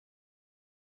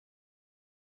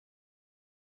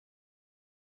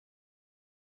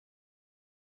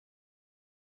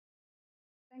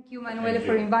Thank you, Manuela,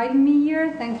 for inviting me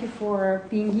here. Thank you for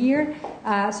being here.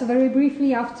 So very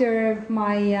briefly, after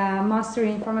my Master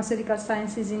in Pharmaceutical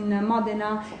Sciences in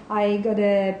Modena, I got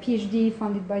a PhD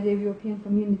funded by the European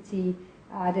Community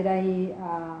in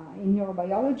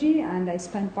neurobiology, and I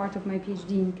spent part of my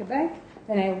PhD in Quebec.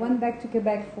 Then I went back to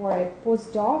Quebec for a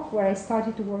postdoc where I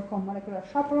started to work on molecular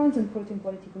chaperones and protein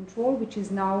quality control, which is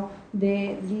now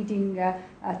the leading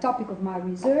topic of my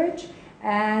research.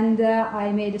 And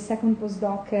I made a second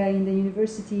postdoc in the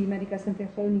University Medical Center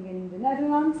Groningen in the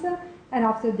Netherlands. And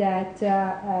after that,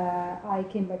 I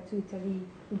came back to Italy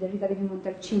with the Rita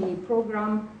Levi-Montalcini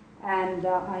program, and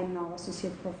I'm now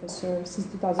associate professor since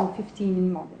 2015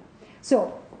 in Modena.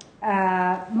 So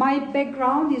my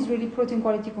background is really protein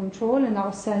quality control and how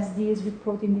cells deals with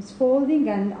protein misfolding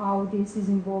and how this is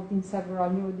involved in several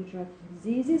neurodegenerative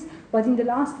diseases. But in the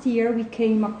last year, we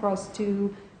came across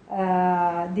to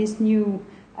this new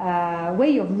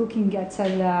way of looking at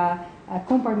cell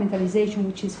compartmentalization,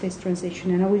 which is phase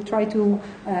transition. And I will try to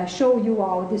show you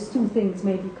how these two things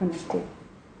may be connected.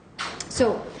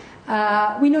 So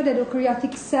we know that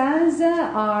eukaryotic cells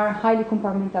are highly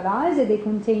compartmentalized. They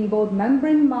contain both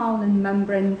membrane-bound and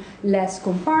membrane-less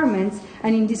compartments.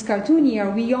 And in this cartoon here,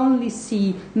 we only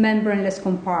see membraneless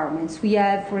compartments. We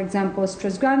have, for example,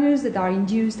 stress granules that are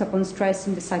induced upon stress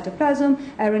in the cytoplasm,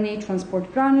 RNA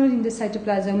transport granules in the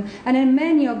cytoplasm, and then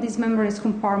many of these membraneless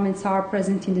compartments are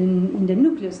present in the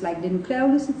nucleus, like the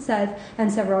nucleolus itself,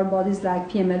 and several bodies like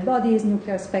PML bodies,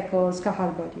 nuclear speckles,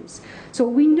 Cajal bodies. So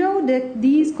we know that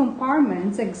these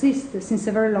compartments exist since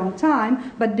a very long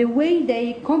time, but the way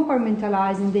they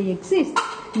compartmentalize and they exist,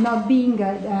 not being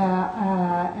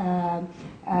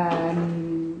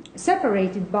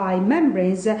separated by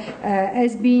membranes,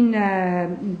 has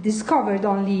been discovered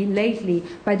only lately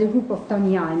by the group of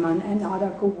Tony Hyman and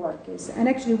other co-workers. And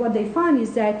actually what they find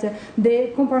is that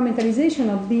the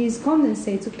compartmentalization of these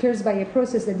condensates occurs by a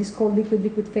process that is called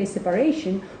liquid-liquid phase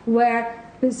separation, where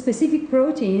specific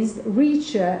proteins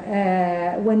reach,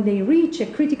 when they reach a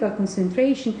critical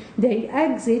concentration, they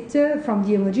exit from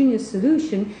the homogeneous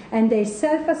solution and they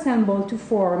self-assemble to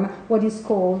form what is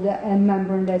called a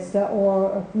membraneless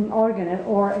or an organelle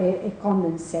or a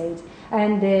condensate.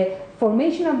 And the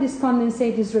formation of this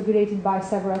condensate is regulated by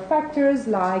several factors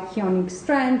like ionic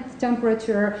strength,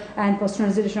 temperature, and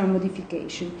post-translational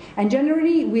modification. And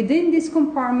generally, within these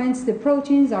compartments, the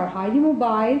proteins are highly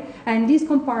mobile, and these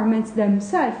compartments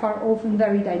themselves are often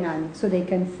very dynamic. So they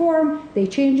can form, they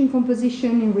change in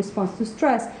composition in response to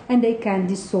stress, and they can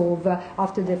dissolve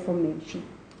after their formation.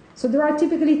 So there are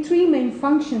typically three main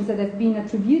functions that have been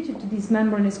attributed to these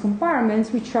membranous compartments,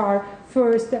 which are,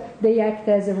 first, they act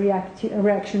as a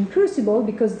reaction crucible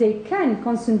because they can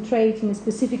concentrate in a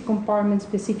specific compartment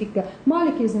specific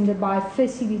molecules and thereby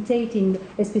facilitating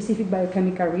a specific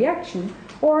biochemical reaction,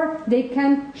 or they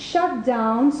can shut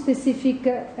down specific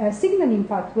signaling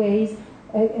pathways,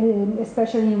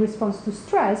 especially in response to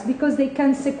stress, because they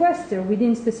can sequester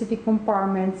within specific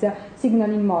compartments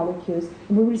signaling molecules.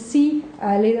 We will see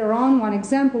later on one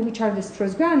example, which are the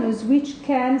stress granules, which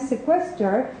can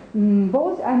sequester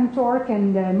both mTORC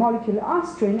and the molecule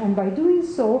astrin, and by doing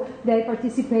so, they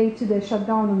participate to the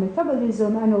shutdown of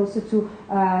metabolism and also to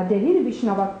the inhibition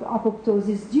of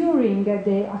apoptosis during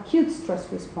the acute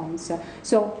stress response.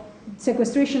 So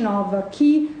sequestration of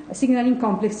key signaling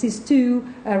complexes to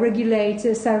regulate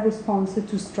cell response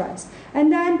to stress.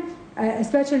 And then,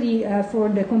 especially for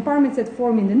the compartments that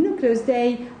form in the nucleus,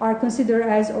 they are considered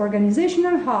as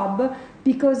organizational hub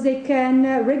because they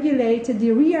can regulate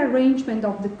the rearrangement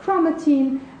of the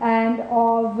chromatin and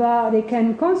they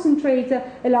can concentrate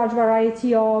a large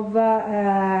variety of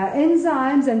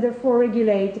enzymes and therefore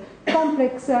regulate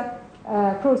complex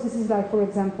processes like, for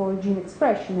example, gene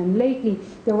expression. And lately,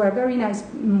 there were very nice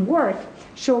work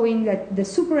showing that the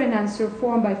super enhancer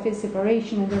formed by phase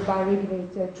separation and thereby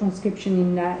regulate transcription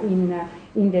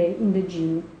in the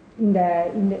gene, in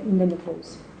the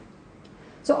nucleus.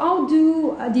 So how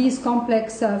do these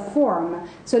complex form?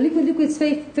 So liquid-liquid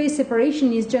phase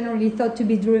separation is generally thought to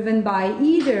be driven by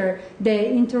either the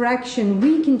interaction,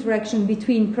 weak interaction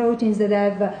between proteins that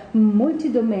have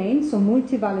multi-domain, so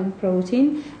multivalent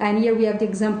protein. And here we have the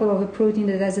example of a protein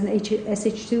that has an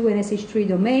SH2 and SH3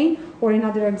 domain. Or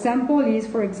another example is,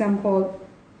 for example,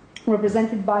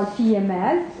 represented by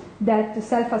PML, that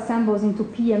self-assembles into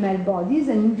PML bodies.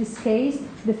 And in this case,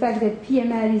 the fact that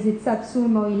PML is itself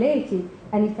sumo-elated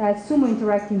and it has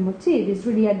sumo-interacting motif is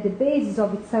really at the basis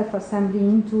of its self-assembly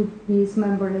into this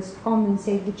membraneless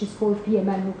condensate, which is called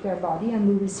PML nuclear body, and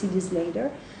we will see this later.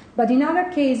 But in other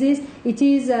cases, it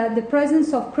is the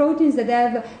presence of proteins that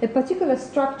have a particular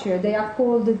structure. They are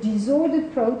called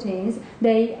disordered proteins.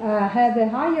 They have a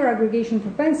higher aggregation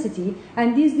propensity,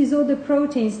 and these disordered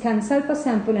proteins can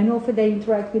self-assemble, and often they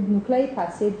interact with nucleic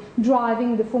acid,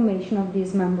 driving the formation of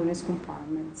these membranous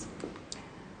compartments.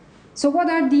 So what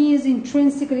are these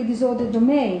intrinsically disordered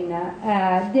domains?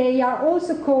 They are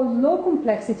also called low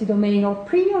complexity domain or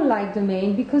prion-like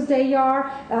domain because they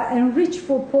are enriched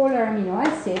for polar amino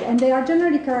acid, and they are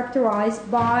generally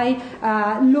characterized by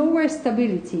lower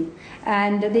stability,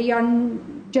 and they are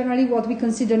generally what we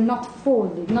consider not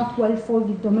folded, not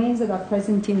well-folded domains that are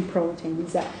present in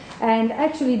proteins. And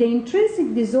actually the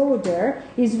intrinsic disorder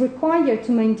is required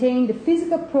to maintain the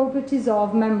physical properties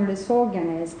of membranous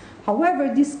organelles.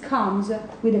 However, this comes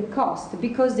with a cost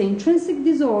because the intrinsic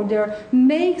disorder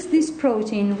makes this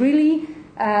protein really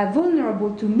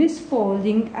vulnerable to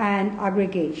misfolding and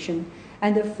aggregation.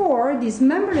 And therefore, these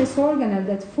membranous organelles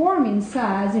that form in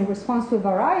cells in response to a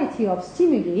variety of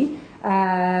stimuli,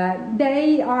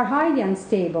 they are highly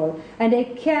unstable, and they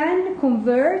can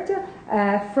convert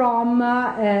from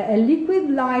a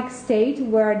liquid-like state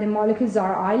where the molecules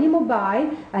are highly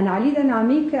mobile and highly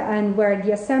dynamic, and where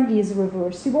the assembly is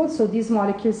reversible. So these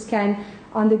molecules can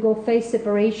undergo phase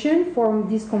separation, form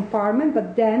this compartment,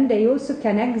 but then they also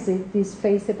can exit this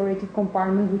phase-separated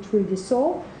compartment, which will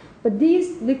dissolve. But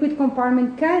this liquid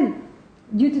compartment can,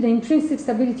 due to the intrinsic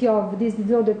stability of these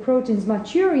disordered proteins,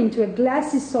 mature into a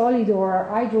glassy solid or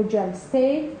hydrogel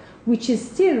state, which is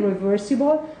still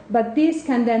reversible, but this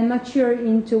can then mature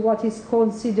into what is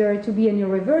considered to be an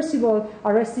irreversible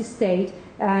arrested state,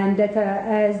 and that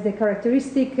has the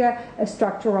characteristic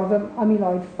structure of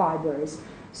amyloid fibers.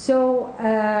 So,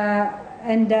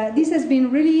 this has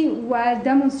been really well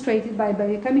demonstrated by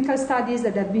biochemical studies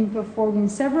that have been performed in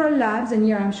several labs, and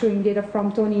here I'm showing data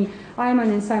from Tony Hyman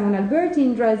and Simon Alberti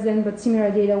in Dresden, but similar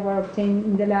data were obtained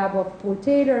in the lab of Paul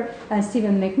Taylor and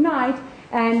Stephen McKnight.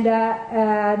 And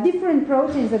different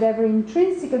proteins that have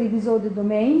intrinsically disordered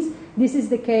domains. This is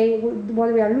the case.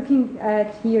 What we are looking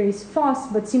at here is FOS,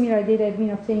 but similar data have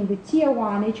been obtained with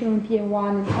TIA1, HMPA1,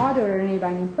 and other RNA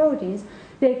binding proteins.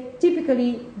 They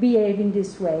typically behave in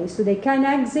this way. So they can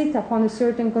exit upon a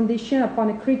certain condition, upon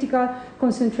a critical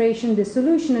concentration in the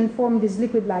solution, and form these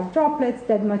liquid-like droplets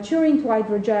that mature into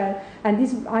hydrogel, and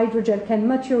this hydrogel can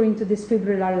mature into this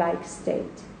fibrillar-like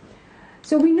state.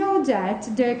 So we know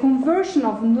that the conversion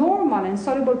of normal and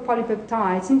soluble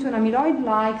polypeptides into an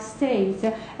amyloid-like state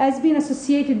has been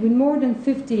associated with more than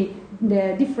 50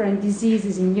 different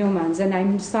diseases in humans, and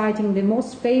I'm citing the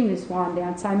most famous one, the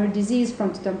Alzheimer's disease,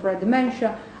 frontotemporal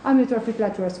dementia, amyotrophic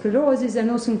lateral sclerosis,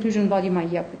 and also inclusion body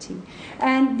myopathy.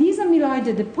 And these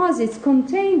amyloid deposits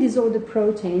contain disordered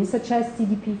proteins such as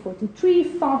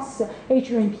TDP43, FOS,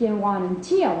 HMPA1, and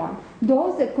TIA1,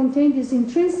 those that contain this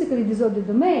intrinsically disordered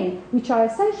domain, which are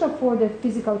essential for their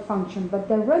physical function, but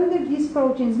that render these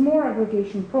proteins more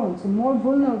aggregation prone, so more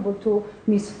vulnerable to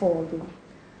misfolding.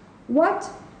 What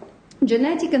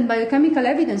genetic and biochemical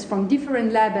evidence from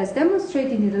different labs has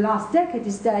demonstrated in the last decade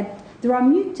is that there are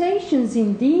mutations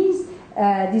in these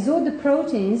disordered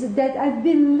proteins that have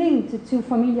been linked to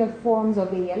familial forms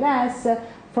of ALS,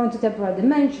 frontotemporal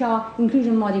dementia,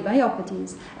 inclusion body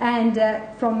myopathies. And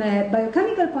from a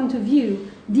biochemical point of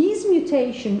view, these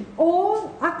mutations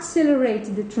all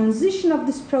accelerate the transition of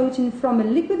this protein from a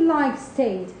liquid-like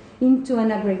state into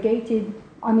an aggregated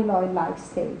amyloid-like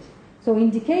state. So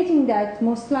indicating that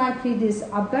most likely this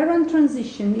aberrant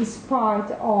transition is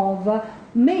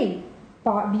may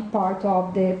be part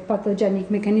of the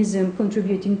pathogenic mechanism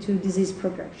contributing to disease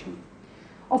progression.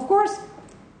 Of course,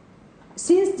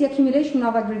 since the accumulation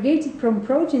of aggregated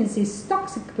proteins is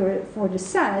toxic for the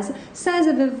cells, cells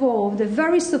have evolved a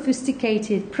very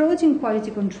sophisticated protein quality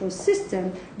control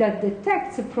system that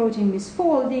detects a protein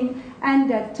misfolding and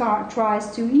that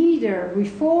tries to either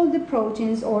refold the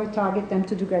proteins or target them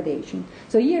to degradation.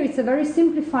 So here it's a very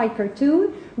simplified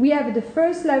cartoon. We have at the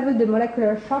first level the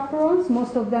molecular chaperones.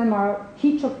 Most of them are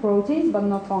heat shock proteins, but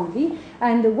not only.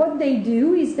 And what they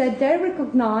do is that they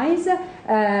recognize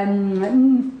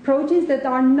proteins that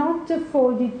are not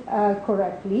folded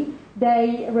correctly.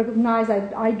 They recognize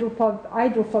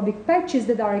hydrophobic patches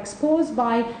that are exposed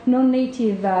by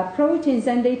non-native proteins,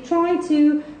 and they try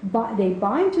to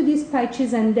bind to these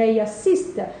patches, and they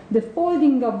assist the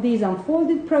folding of these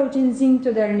unfolded proteins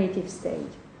into their native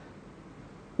state.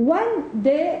 When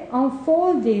the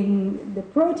unfolding, the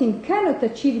protein cannot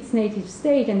achieve its native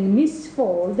state and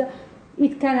misfold,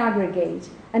 it can aggregate.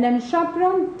 And then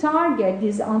chaperone target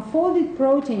these unfolded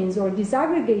proteins or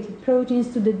disaggregated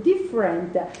proteins to the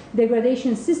different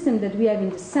degradation system that we have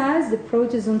in the cells, the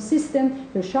proteasome system,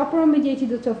 the chaperone-mediated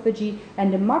autophagy,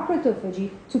 and the macroautophagy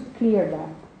to clear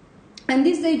them. And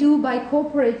this they do by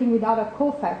cooperating with other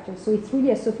cofactors, so it's really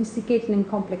a sophisticated and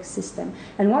complex system.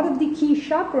 And one of the key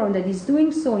chaperone that is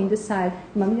doing so in the cell,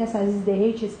 mammalian cells, is the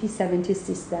HSP70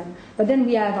 system. But then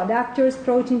we have adapters,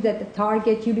 proteins that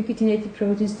target ubiquitinated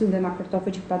proteins to the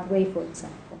macroautophagic pathway, for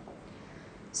example.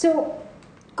 So,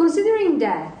 considering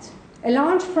that a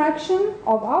large fraction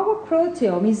of our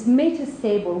proteome is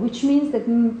metastable, which means that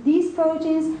these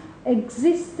proteins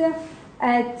exist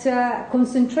at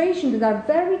concentration that are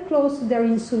very close to their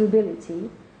insolubility,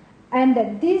 and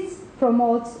that this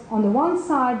promotes, on the one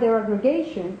side, their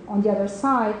aggregation, on the other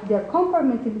side, their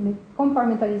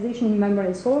compartmentalization in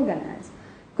membranous organelles.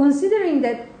 Considering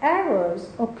that errors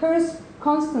occurs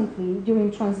constantly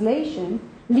during translation,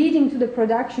 leading to the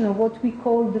production of what we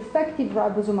call defective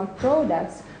ribosomal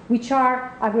products, which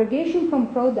are aggregation from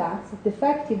products,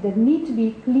 defective, that need to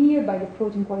be cleared by the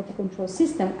protein quality control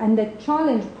system and that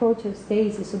challenge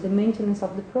proteostasis, so the maintenance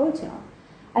of the proteome.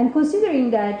 And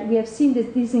considering that we have seen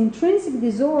that this intrinsic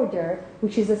disorder,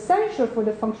 which is essential for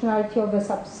the functionality of a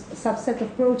subset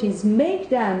of proteins, make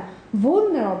them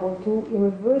vulnerable to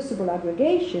irreversible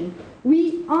aggregation,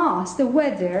 we asked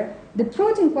whether the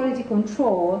protein quality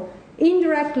control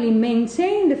indirectly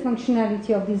maintain the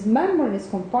functionality of these membranous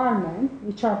compartments,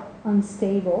 which are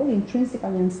unstable,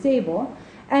 intrinsically unstable,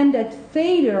 and that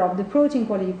failure of the protein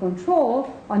quality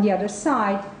control on the other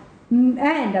side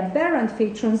and aberrant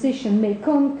phase transition may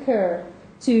concur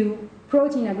to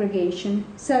protein aggregation,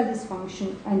 cell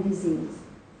dysfunction, and disease.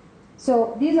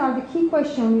 So these are the key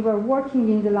questions we were working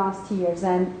in the last years,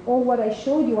 and all what I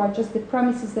showed you are just the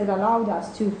premises that allowed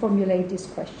us to formulate this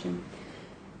question.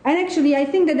 And actually, I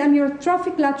think that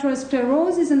amyotrophic lateral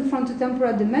sclerosis and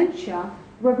frontotemporal dementia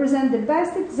represent the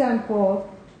best example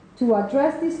to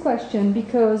address this question,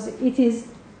 because it is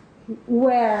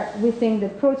where we think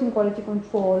that protein quality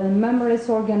control and membranous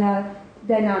organelle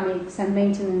dynamics and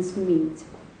maintenance meet.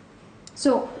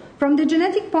 So, from the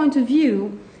genetic point of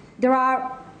view, there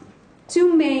are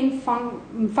two main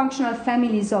functional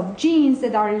families of genes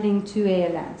that are linked to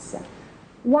ALS.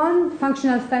 One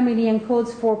functional family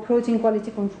encodes for protein quality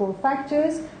control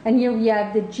factors, and here we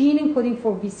have the gene encoding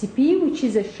for VCP, which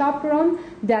is a chaperone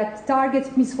that targets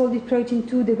misfolded protein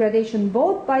 2 degradation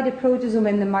both by the proteasome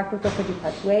and the macroautophagy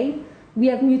pathway. We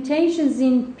have mutations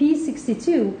in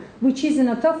P62, which is an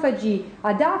autophagy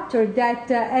adapter that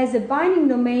has a binding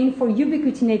domain for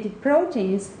ubiquitinated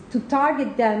proteins to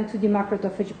target them to the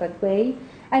macroautophagy pathway.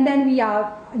 And then we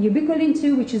have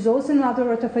ubiquitinin-2, which is also another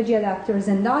autophagy adapters,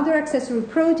 and other accessory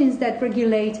proteins that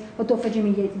regulate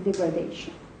autophagy-mediated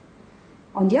degradation.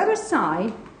 On the other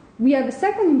side, we have a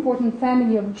second important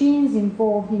family of genes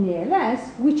involved in ALS,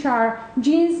 which are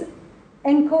genes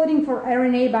encoding for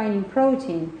RNA-binding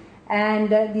protein. And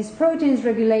these proteins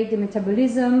regulate the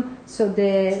metabolism, so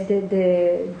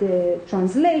the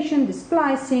translation, the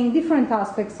splicing, different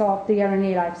aspects of the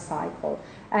RNA life cycle.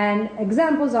 And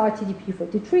examples are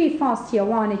TDP-43,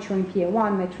 FASTA1,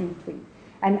 HOMPA1, metrin-3.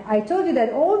 And I told you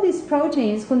that all these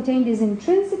proteins contain this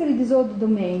intrinsically disordered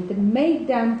domain that make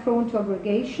them prone to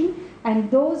aggregation, and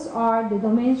those are the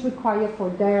domains required for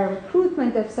their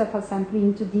recruitment of self-assembly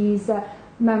into these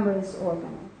membranous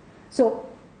organelles. So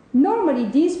normally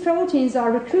these proteins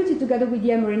are recruited together with the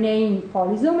mRNA in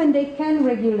polysome, and they can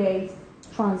regulate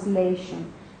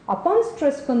translation. Upon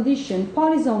stress condition,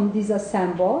 polysome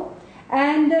disassemble,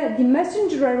 and the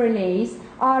messenger RNAs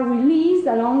are released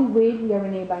along with the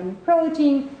RNA-binding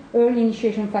protein, early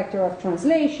initiation factor of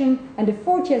translation, and the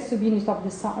 40th subunit of the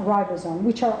ribosome,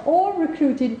 which are all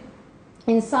recruited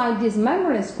inside this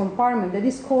membranous compartment that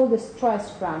is called the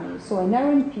stress granule, so an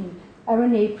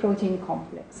RNA protein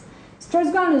complex.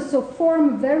 Stress granules so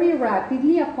form very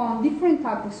rapidly upon different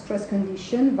types of stress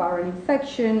conditions, viral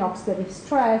infection, oxidative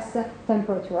stress,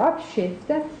 temperature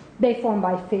upshift. They form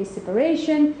by phase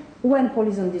separation, when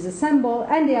polysome disassemble,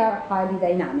 and they are highly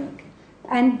dynamic.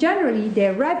 And generally, they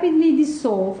rapidly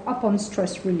dissolve upon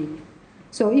stress relief.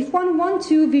 So if one wants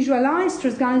to visualize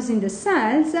stress granules in the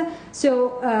cells,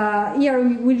 so here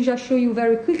we'll just show you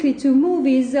very quickly two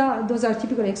movies. Those are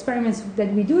typical experiments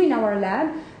that we do in our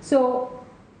lab. So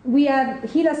we have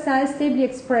HeLa cells stably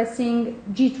expressing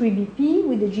G3BP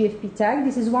with the GFP tag.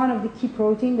 This is one of the key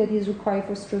proteins that is required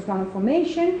for stress granule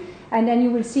formation. And then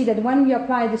you will see that when we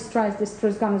apply the stress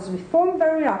granules will form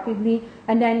very rapidly.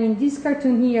 And then in this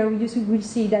cartoon here, we will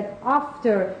see that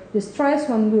after the stress,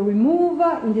 when we remove,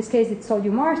 in this case it's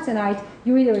sodium arsenite,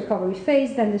 during the recovery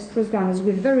phase, then the stress granules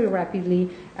will very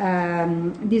rapidly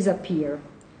disappear.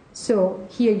 So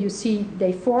here you see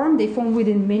they form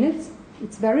within minutes.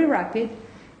 It's very rapid.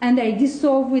 And they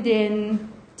dissolve within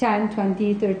 10,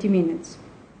 20, 30 minutes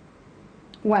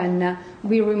when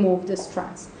we remove the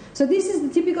stress. So this is the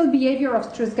typical behavior of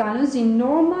stress granules in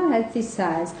normal healthy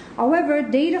cells. However,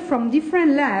 data from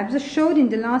different labs showed in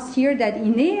the last year that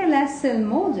in ALS cell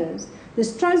models, the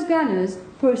stress granules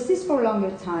persist for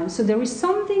longer time. So there is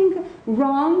something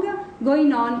wrong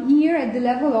going on here at the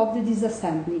level of the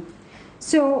disassembly.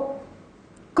 So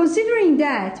considering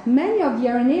that many of the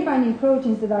RNA binding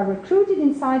proteins that are recruited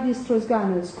inside these stress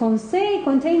granules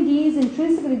contain these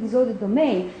intrinsically disordered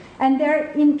domain, and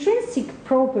their intrinsic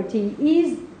property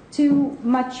is to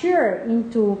mature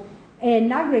into an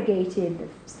aggregated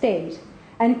state,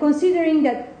 and considering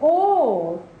that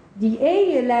all the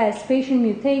ALS patient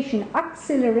mutation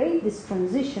accelerate this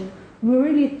transition, we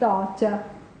really thought,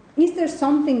 is there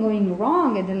something going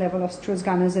wrong at the level of stress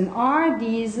granules, and are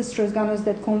these stress granules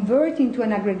that convert into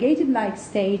an aggregated-like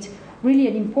state really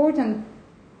an important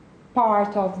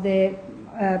part of the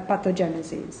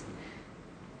pathogenesis?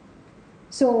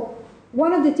 So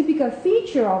one of the typical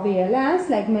features of ALS,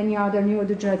 like many other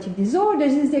neurodegenerative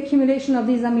disorders, is the accumulation of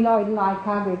these amyloid-like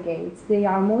aggregates. They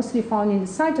are mostly found in the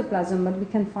cytoplasm, but we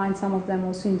can find some of them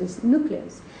also in the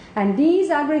nucleus. And these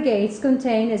aggregates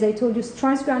contain, as I told you,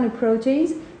 stress granule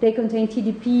proteins. They contain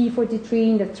TDP-43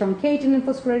 in the truncated and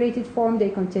phosphorylated form. They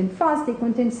contain FAS. They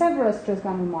contain several stress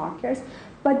granule markers.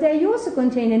 But they also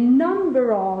contain a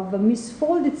number of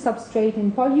misfolded substrate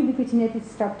and polyubiquitinated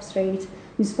substrate,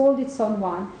 misfolded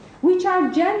SOD1, which are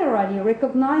generally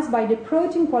recognized by the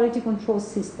protein quality control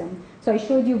system. So I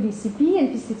showed you VCP and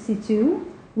P62,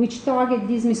 which target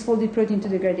this misfolded protein to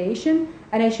degradation,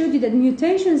 and I showed you that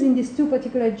mutations in these two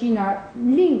particular genes are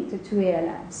linked to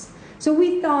ALS. So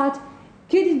we thought,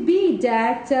 could it be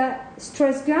that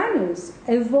stress granules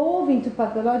evolve into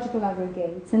pathological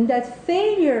aggregates, and that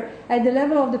failure at the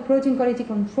level of the protein quality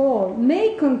control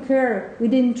may concur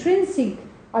with the intrinsic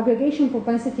aggregation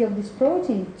propensity of this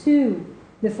protein to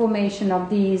the formation of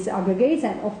these aggregates,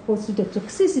 and of course to the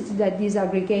toxicity that these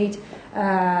aggregates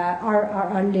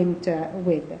are linked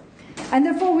with. And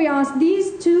therefore we asked,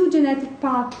 these two genetic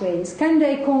pathways, can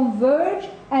they converge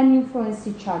and influence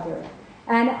each other?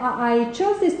 And I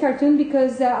chose this cartoon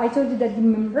because I told you that the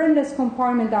membraneless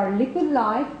compartment are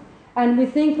liquid-like, and we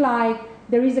think like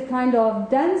there is a kind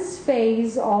of dense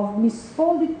phase of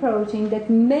misfolded protein that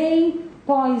may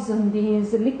poison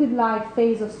this liquid-like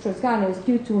phase of stress granules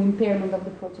due to impairment of the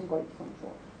protein quality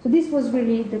control. So this was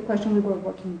really the question we were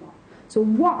working on. So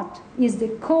what is the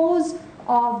cause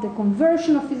of the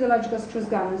conversion of physiological stress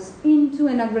granules into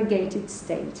an aggregated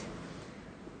state?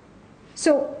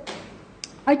 So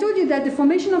I told you that the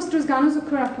formation of stress granules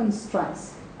occurs upon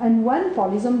stress and when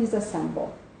polysomes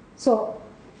disassemble. So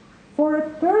for a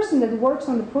person that works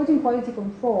on the protein quality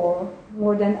control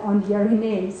more than on the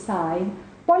RNA side,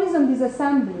 polysome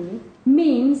disassembly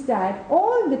means that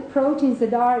all the proteins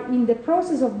that are in the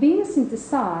process of being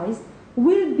synthesized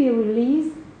will be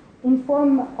released in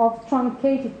form of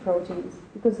truncated proteins,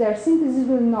 because their synthesis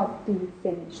will not be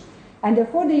finished. And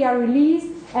therefore they are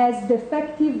released as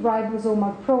defective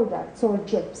ribosomal products, or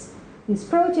DRIPs. These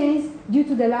proteins, due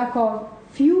to the lack of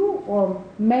few or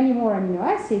many more amino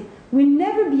acids, will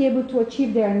never be able to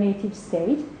achieve their native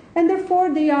state, and therefore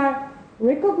they are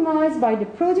recognized by the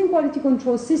protein quality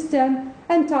control system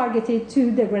and targeted to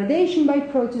degradation by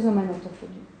proteasome and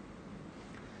autophagy.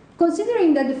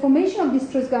 Considering that the formation of these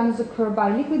stress granules occur by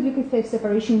liquid-liquid phase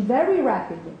separation very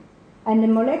rapidly, and the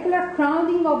molecular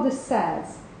crowding of the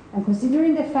cells, and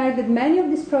considering the fact that many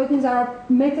of these proteins are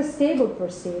metastable per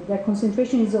se, their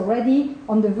concentration is already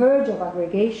on the verge of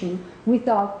aggregation, we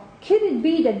thought, could it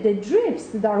be that the drips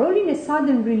that are all in a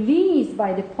sudden released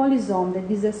by the polysome that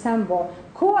disassemble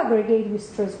co-aggregate with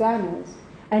stress granules?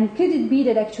 And could it be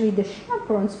that actually the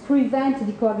chaperones prevent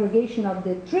the co-aggregation of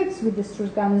the drips with the stress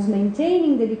granules,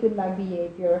 maintaining the liquid-like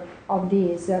behavior of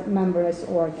these membranous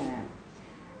organelles?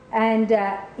 And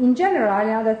in general,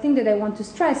 another thing that I want to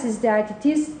stress is that it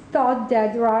is thought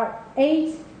that there are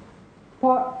 8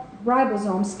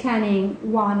 ribosomes scanning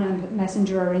one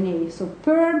messenger RNA. So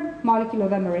per molecule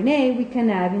of mRNA, we can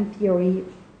have, in theory,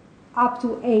 up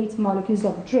to 8 molecules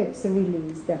of drips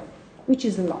released, which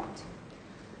is a lot.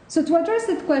 So to address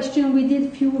that question, we did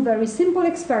a few very simple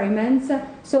experiments.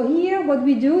 So here what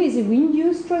we do is we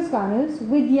induce transgranulins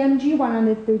with the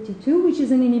MG132, which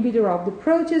is an inhibitor of the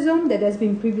proteasome that has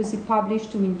been previously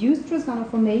published to induce transgranule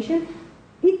formation.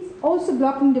 It's also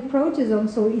blocking the proteasome,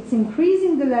 so it's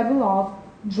increasing the level of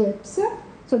DRIPs.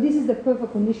 So this is the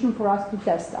perfect condition for us to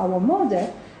test our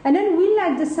model. And then we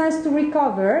let the cells to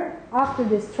recover after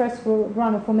the stressful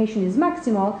granule formation is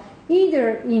maximal,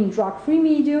 either in drug-free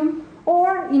medium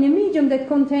or in a medium that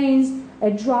contains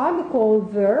a drug called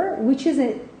VER, which is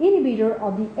an inhibitor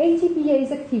of the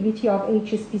ATPase activity of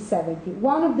HSP70,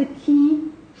 one of the key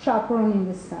chaperones in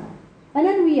the cell. And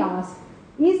then we ask,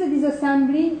 is the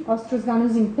disassembly of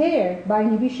transgranules impaired by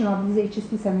inhibition of this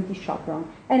HSP70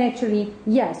 chaperone? And actually,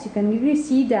 yes, you can really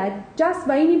see that just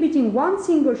by inhibiting one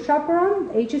single chaperone,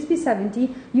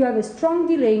 HSP70, you have a strong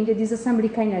delay in the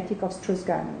disassembly kinetic of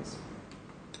transgranules.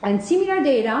 And similar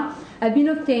data have been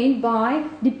obtained by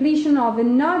depletion of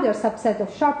another subset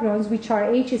of chaperones, which are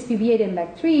HSPB8 and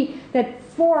BAC3, that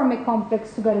form a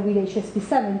complex together with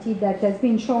HSP70 that has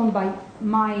been shown by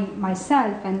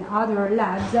myself and other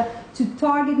labs to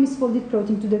target misfolded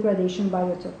protein to degradation by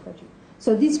autophagy.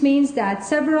 So this means that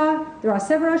there are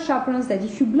several chaperones that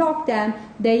if you block them,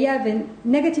 they have a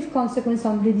negative consequence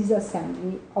on the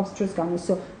disassembly of transgranules.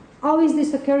 So how is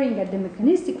this occurring at the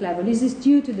mechanistic level? Is this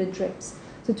due to the DRIPs?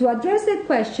 So to address that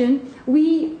question,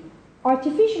 we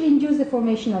artificially induce the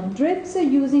formation of DRIPs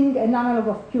using an analog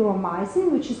of puromycin,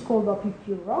 which is called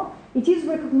opipuro. It is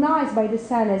recognized by the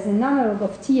cell as an analog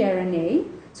of tRNA,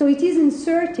 so it is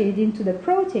inserted into the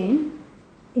protein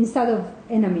instead of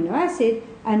an amino acid,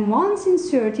 and once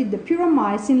inserted, the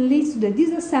puromycin leads to the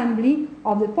disassembly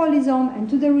of the polysome and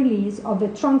to the release of the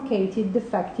truncated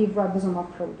defective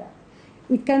ribosomal product.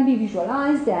 It can be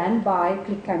visualized then by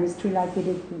click chemistry like we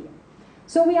did here.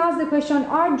 So we ask the question,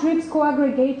 are DRIPs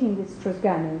co-aggregating these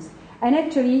transgranules? And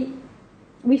actually,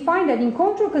 we find that in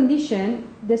control condition,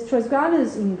 the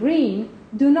transgranules in green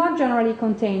do not generally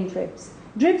contain DRIPs.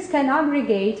 DRIPs can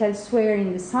aggregate elsewhere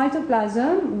in the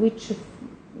cytoplasm, which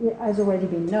has already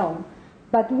been known.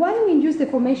 But when we induce the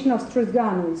formation of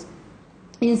transgranules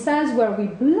in cells where we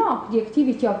block the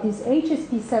activity of this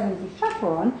HSP70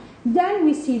 chaperone, then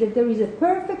we see that there is a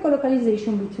perfect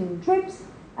colocalization between DRIPs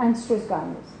and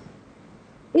transgranules.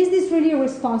 Is this really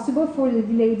responsible for the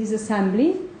delayed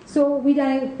disassembly? So we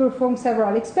then perform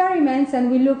several experiments and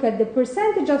we look at the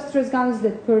percentage of transgranules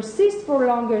that persist for a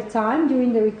longer time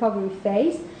during the recovery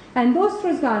phase, and those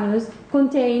transgranules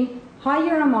contain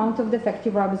higher amount of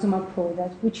defective ribosomal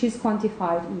product, which is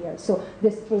quantified here. So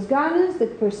the transgranules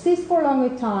that persist for a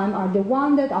longer time are the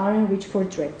ones that are enriched for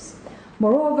DRIPs.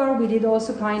 Moreover, we did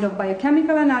also kind of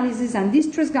biochemical analysis, and these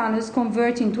transgranules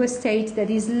convert into a state that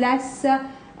is less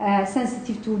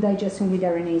sensitive to digestion with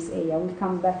RNase A. I will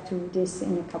come back to this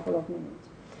in a couple of minutes.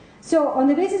 So on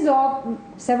the basis of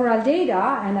several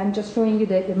data, and I'm just showing you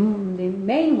the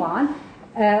main one,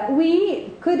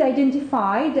 we could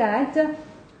identify that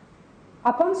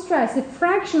upon stress, a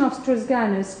fraction of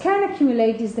transgranules can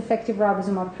accumulate these defective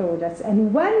ribosomal products,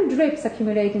 and when DRIPs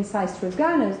accumulate inside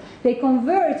transgranules, they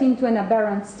convert into an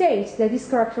aberrant state that is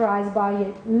characterized by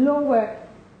a lower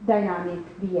dynamic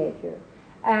behavior.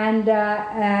 And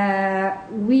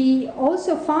we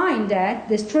also find that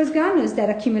the transgranules that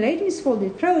accumulate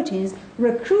misfolded proteins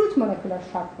recruit molecular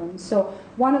chaperones. So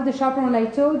one of the chaperones I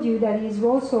told you that is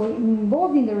also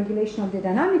involved in the regulation of the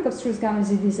dynamic of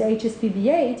transgranules is this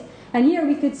HSPB8. And here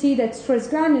we could see that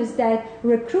transgranules that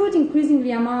recruit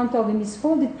increasingly amount of a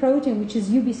misfolded protein, which is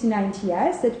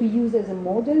UBC90S, that we use as a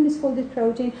model misfolded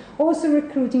protein, also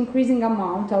recruit increasing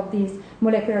amount of this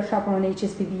molecular chaperone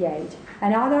HSPB8.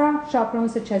 And other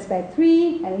chaperones such as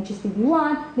BAC3 and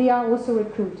HSPB1, they are also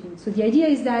recruiting. So the idea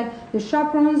is that the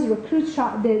chaperones recruit,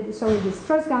 the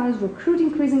transgranules recruit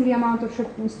increasingly amount of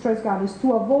transgranules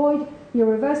to avoid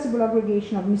irreversible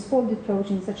aggregation of misfolded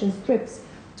proteins such as DRIPs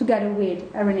together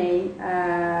with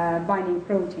RNA binding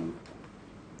protein.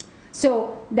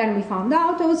 So then we found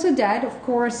out also that, of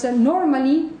course,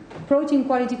 normally protein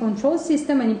quality control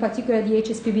system, and in particular the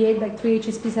HSPB8 BAC3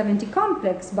 HSP70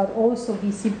 complex, but also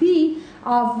VCP,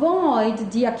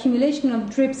 avoid the accumulation of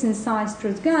DRIPs inside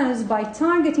transgranules by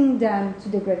targeting them to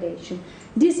degradation.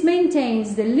 This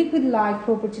maintains the liquid-like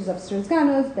properties of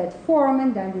transgranules that form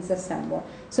and then disassemble.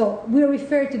 So we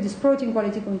refer to this protein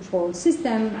quality control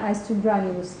system as to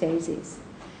granulostasis.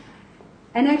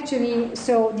 And actually,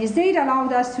 so this data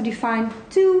allowed us to define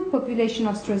two populations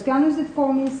of transgranules that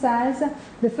form in cells.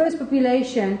 The first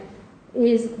population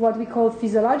is what we call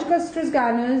physiological stress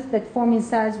granules that form in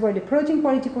cells where the protein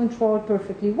quality control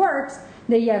perfectly works.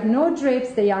 They have no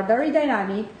drips, they are very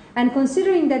dynamic, and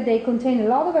considering that they contain a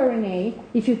lot of RNA,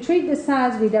 if you treat the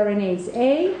cells with RNase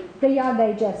A, they are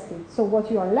digested. So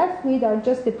what you are left with are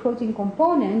just the protein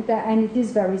component, and it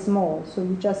is very small. So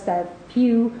you just have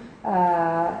few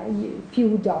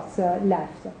dots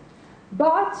left.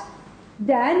 But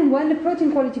then when the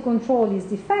protein quality control is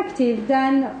defective,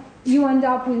 then you end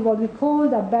up with what we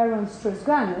call aberrant stress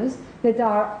granules that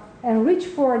are enriched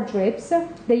for drips,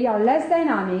 they are less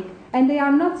dynamic, and they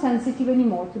are not sensitive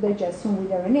anymore to digestion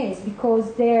with RNAs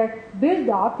because their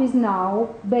build-up is now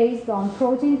based on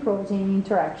protein-protein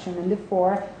interaction, and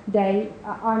therefore they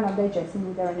are not digested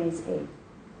with RNase A.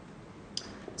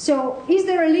 So is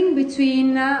there a link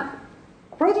between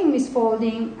protein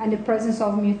misfolding and the presence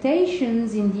of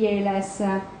mutations in the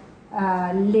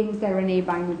ALS-linked RNA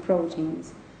binding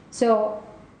proteins? So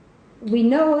we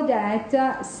know that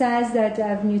cells that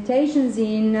have mutations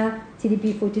in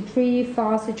TDP43,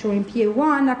 FASH, or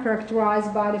MPA1 are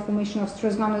characterized by the formation of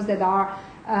stress granules that are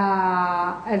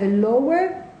have a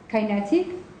lower kinetic.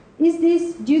 Is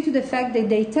this due to the fact that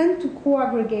they tend to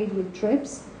co-aggregate with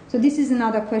trips? So this is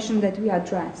another question that we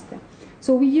addressed.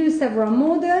 So we use several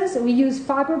models. We use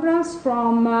fibroblasts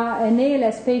from an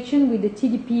ALS patient with the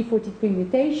TDP43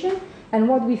 mutation, and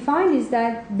what we find is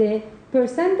that the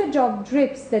percentage of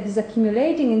drips that is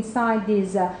accumulating inside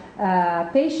this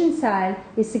patient cell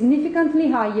is significantly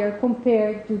higher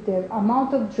compared to the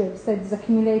amount of drips that is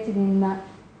accumulated in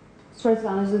stress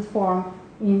granules that form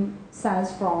in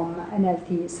cells from an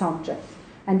healthy subject.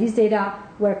 And these data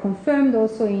were confirmed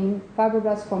also in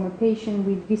fibroblasts from a patient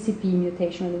with VCP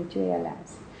mutation linked to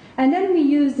ALS. And then we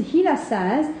used HeLa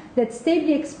cells that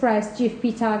stably express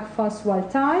GFP tag FAS wild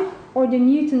type or the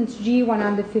mutant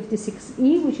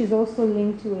G156E, which is also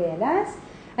linked to ALS.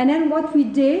 And then what we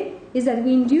did is that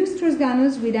we induced stress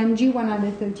granules with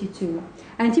MG132.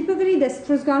 And typically the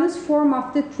stress granules form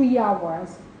after 3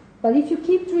 hours. But if you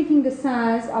keep treating the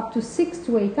cells up to 6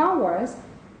 to 8 hours,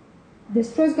 the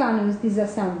stress granules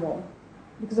disassemble,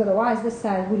 because otherwise the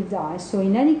cell will die. So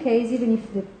in any case, even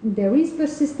if there is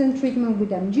persistent treatment with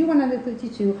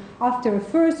MG132, after a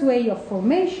first wave of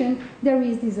formation, there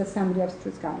is disassembly of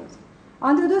stress granules.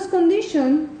 Under those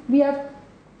conditions, we have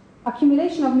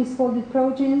accumulation of misfolded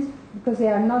proteins because they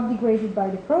are not degraded by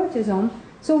the proteasome.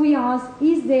 So we ask,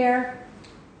 is there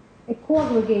a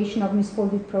co-aggregation of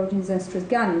misfolded proteins and stress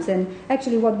granules? And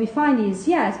actually what we find is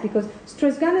yes, because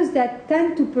stress granules that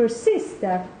tend to persist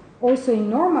also in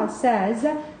normal cells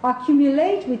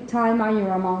accumulate with time higher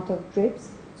amount of drips.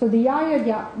 So the higher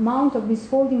the amount of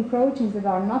misfolding proteins that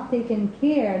are not taken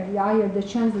care, the higher the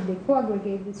chance that they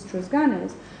co-aggregate with stress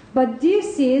granules. But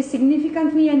this is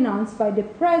significantly enhanced by the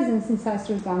presence inside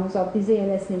stress granules of this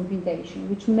ALS-linked mutation,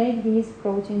 which make these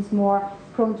proteins more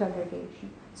prone to aggregation.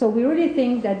 So we really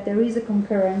think that there is a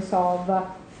concurrence of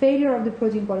failure of the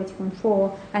protein quality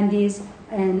control and this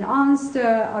enhanced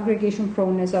aggregation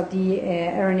proneness of the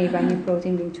RNA binding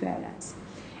protein linked to ALS.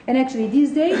 And actually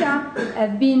these data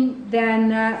have been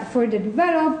then further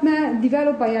developed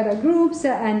by other groups,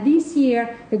 and this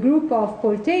year the group of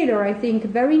Paul Taylor, I think,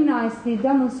 very nicely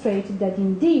demonstrated that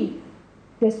indeed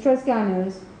the stress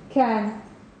granules can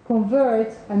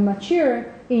convert and mature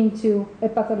into a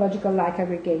pathological-like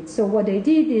aggregate. So what they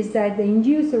did is that they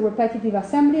induced a repetitive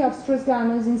assembly of stress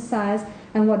granules in cells,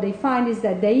 and what they find is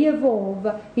that they evolve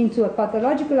into a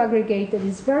pathological aggregate that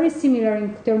is very similar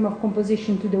in terms of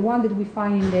composition to the one that we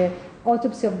find in the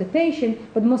autopsy of the patient,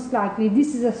 but most likely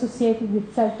this is associated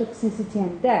with cell toxicity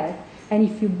and death. And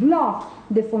if you block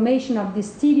the formation of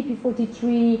this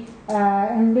TDP43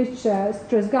 enriched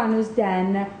stress granules,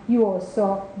 then you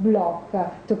also block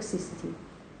toxicity.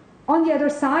 On the other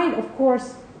side, of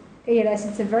course, ALS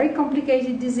is a very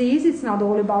complicated disease. It's not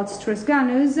all about stress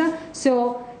granules.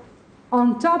 So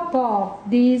on top of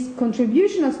this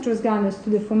contribution of stress granules to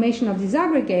the formation of these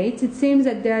aggregates, it seems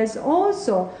that there's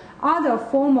also other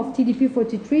form of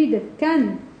TDP43 that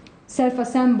can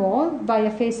self-assemble via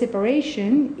phase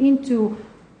separation into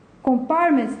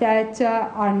compartments that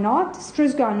are not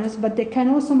stress granules, but they can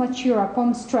also mature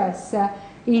upon stress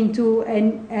into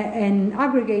an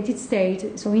aggregated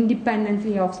state, so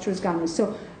independently of stress granules.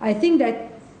 So I think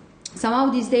that somehow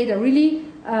these data really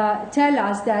tell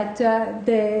us that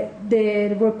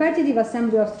the repetitive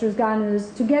assembly of stress granules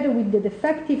together with the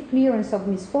defective clearance of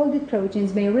misfolded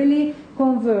proteins may really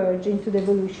converge into the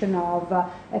evolution of a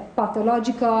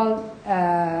pathological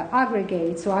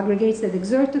aggregates, so aggregates that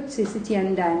exert toxicity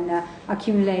and then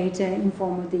accumulate in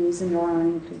form of these neuronal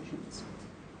inclusions.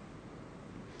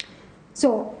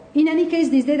 So in any case,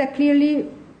 these data clearly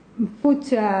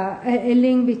put a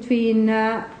link between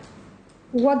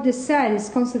what the cell is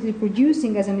constantly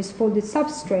producing as a misfolded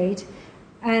substrate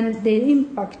and the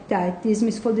impact that this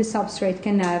misfolded substrate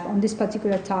can have on this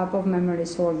particular type of membrane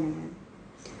organ.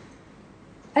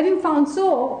 Having found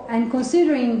so, and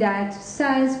considering that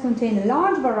cells contain a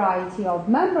large variety of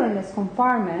membraneless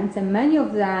compartments, and many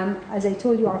of them, as I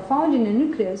told you, are found in the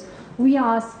nucleus, we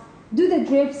asked, do the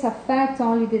drips affect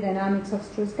only the dynamics of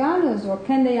stress granules, or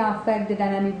can they affect the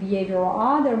dynamic behavior of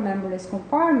other membraneless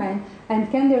compartments, and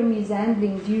can their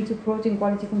mishandling due to protein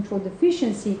quality control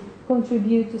deficiency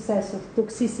contribute to cell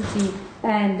toxicity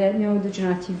and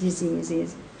neurodegenerative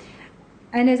diseases?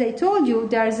 And as I told you,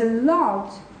 there's a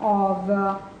lot of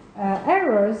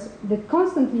errors that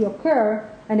constantly occur,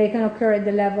 and they can occur at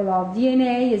the level of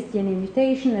DNA, as DNA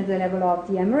mutation, at the level of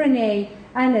the mRNA,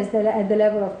 and at the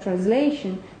level of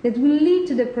translation, that will lead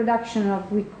to the production of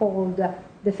what we call the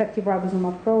defective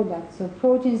ribosomal products, so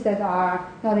proteins that are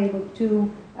not able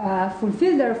to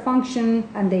fulfill their function,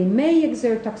 and they may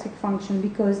exert toxic function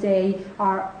because they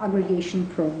are aggregation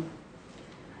prone.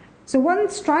 So one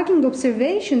striking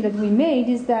observation that we made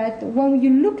is that when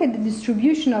you look at the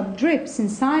distribution of drips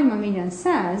inside mammalian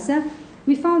cells,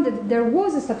 we found that there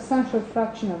was a substantial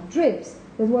fraction of drips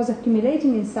that was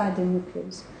accumulating inside the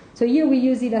nucleus. So here we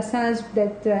use either cells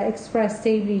that express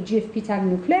stably GFP tag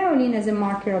nucleolin as a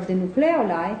marker of the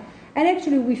nucleoli, and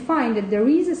actually we find that there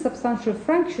is a substantial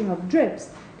fraction of drips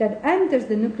that enters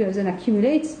the nucleus and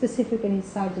accumulates specifically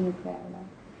inside the nucleoli.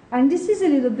 And this is a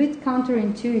little bit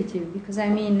counterintuitive because, I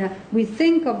mean, we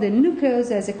think of the nucleus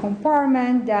as a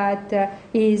compartment that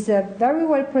is very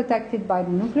well protected by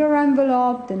the nuclear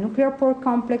envelope. The nuclear pore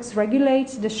complex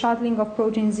regulates the shuttling of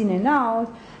proteins in and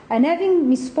out. And having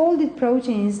misfolded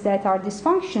proteins that are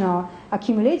dysfunctional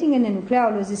accumulating in the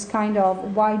nucleolus is kind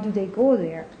of, why do they go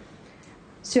there?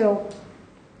 So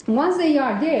once they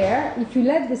are there, if you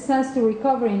let the cells to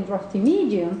recover in drafty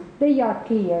medium, they are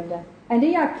cleared. And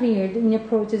they are cleared in a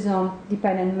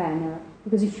proteasome-dependent manner.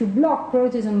 Because if you block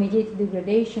proteasome-mediated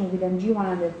degradation with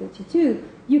Mg132,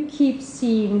 you keep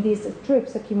seeing these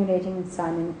drips accumulating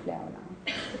inside the nucleoli.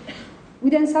 We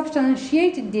then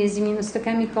substantiated this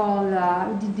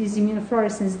immunohistochemical, this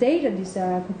immunofluorescence data, this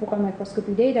confocal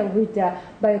microscopy data with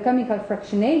biochemical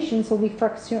fractionation. So we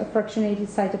fractionated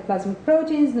cytoplasmic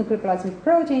proteins, nucleoplasmic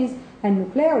proteins, and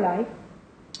nucleoli.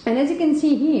 And as you can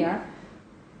see here,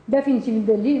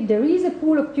 definitely there is a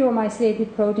pool of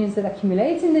puromycinated proteins that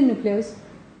accumulates in the nucleus,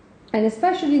 and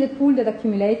especially the pool that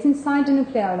accumulates inside the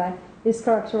nucleoli is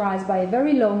characterized by a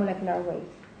very low molecular weight.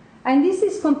 And this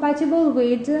is compatible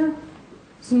with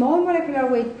small molecular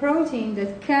weight protein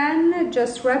that can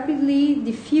just rapidly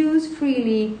diffuse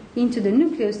freely into the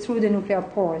nucleus through the nuclear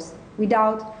pores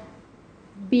without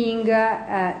being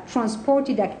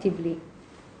transported actively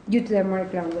due to their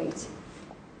molecular weight.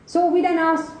 So we then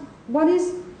asked, what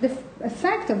is the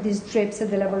effect of these drips at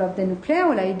the level of the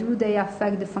nucleoli? Do they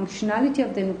affect the functionality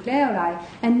of the nucleoli?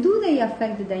 And do they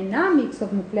affect the dynamics of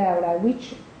nucleoli,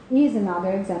 which is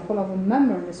another example of a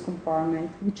membraneless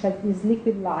compartment, which has this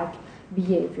liquid-like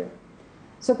behavior?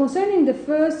 So concerning the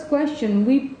first question,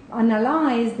 we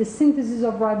analyzed the synthesis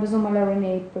of ribosomal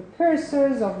RNA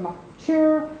precursors, of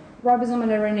mature ribosomal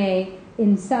RNA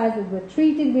in cells that were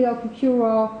treated with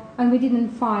alpha-curol, and we didn't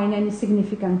find any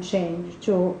significant change.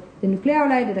 So the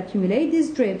nucleoli that accumulate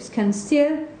these drips can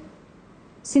still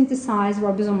synthesize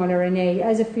ribosomal RNA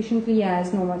as efficiently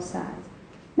as normal cells.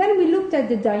 Then we looked at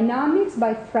the dynamics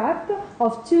by FREP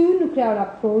of two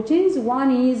nucleolar proteins.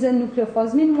 One is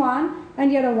nucleophosmin 1,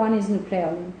 and the other one is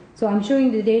nucleolin. So I'm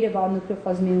showing the data about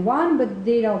nucleophosmin 1, but the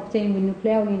data obtained with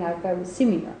nucleolin are very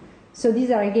similar. So these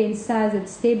are, again, cells that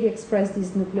stably express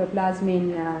this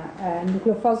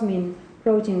nucleophosmin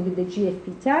protein with the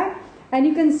GFP tag. And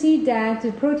you can see that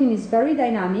the protein is very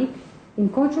dynamic in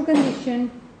control condition,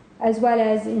 as well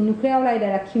as in nucleoli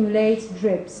that accumulate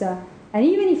drips. And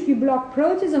even if you block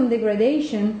proteasome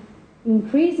degradation,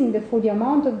 increasing the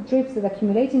amount of drips that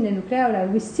accumulate in the nucleoli,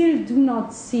 we still do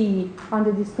not see,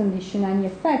 under this condition, any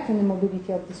effect on the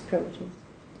mobility of these proteins.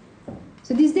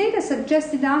 So this data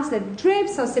suggested us that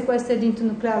drips are sequestered into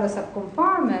nucleolar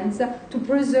subcompartments to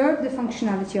preserve the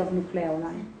functionality of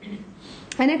nucleoli.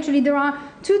 And actually, there are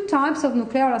two types of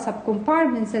nucleolar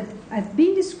subcompartments that have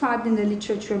been described in the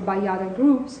literature by other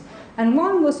groups. And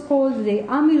one was called the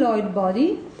amyloid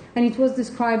body, and it was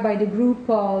described by the group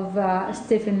of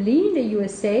Stephen Lee in the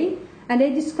USA. And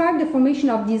they described the formation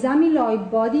of this amyloid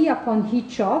body upon heat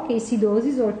shock,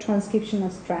 acidosis, or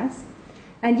transcriptional stress.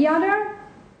 And the other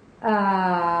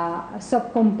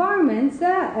subcompartments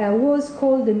was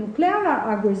called the nucleolar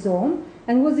agrosome,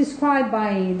 and was described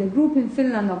by the group in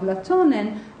Finland of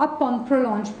Latonen upon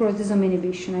prolonged proteasome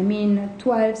inhibition. I mean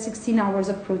 12, 16 hours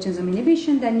of proteasome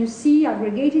inhibition, then you see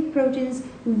aggregated proteins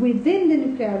within the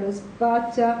nucleolus,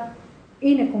 but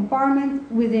in a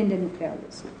compartment within the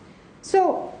nucleolus.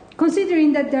 So,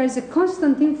 considering that there is a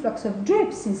constant influx of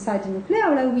drips inside the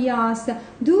nucleoli, we asked,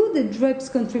 do the drips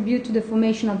contribute to the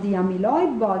formation of the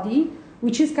amyloid body,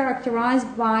 which is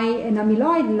characterized by an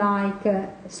amyloid-like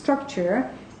structure,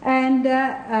 and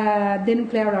the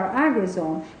nuclear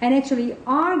agrosome? And actually,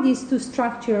 are these two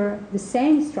structures the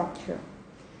same structure?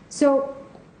 So,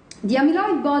 the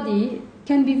amyloid body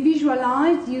can be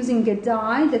visualized using a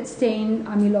dye that stains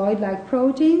amyloid-like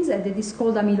proteins, that is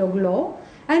called amyloglow,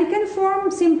 and can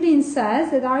form simply in cells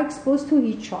that are exposed to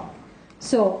heat shock.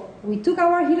 So we took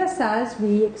our HeLa cells,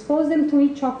 we exposed them to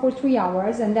heat shock for 3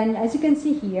 hours, and then, as you can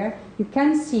see here, you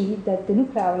can see that the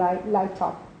nucleoli light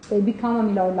up. They become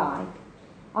amyloid-like.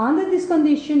 Under this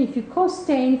condition, if you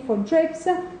co-stain for drips,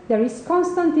 there is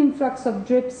constant influx of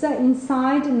drips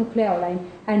inside the nucleoli.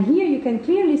 And here you can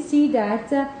clearly see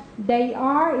that they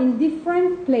are in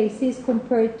different places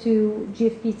compared to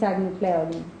GFP-tag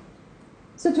nucleoli.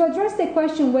 So to address the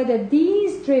question whether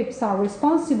these drips are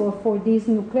responsible for this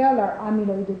nuclear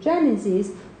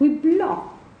amyloidogenesis, we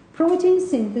block protein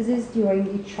synthesis during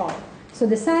heat shock. So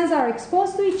the cells are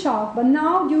exposed to heat shock, but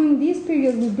now during this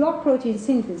period we block protein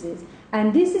synthesis.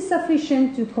 And this is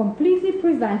sufficient to completely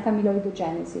prevent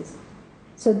amyloidogenesis.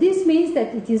 So this means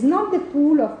that it is not the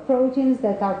pool of proteins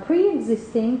that are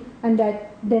pre-existing and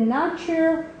that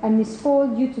denature and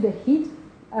misfold due to the heat,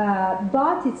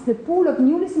 but it's the pool of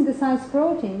newly synthesized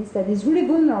proteins that is really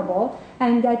vulnerable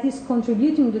and that is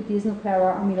contributing to this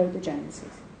nuclear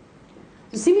amyloidogenesis.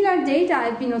 So similar data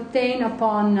have been obtained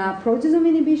upon proteasome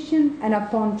inhibition and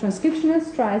upon transcriptional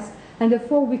stress, and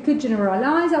therefore we could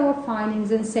generalize our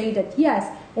findings and say that yes,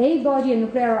 A body and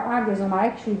nuclear agrosome are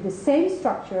actually the same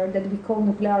structure that we call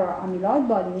nuclear amyloid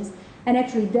bodies, and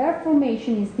actually their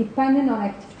formation is dependent on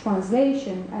active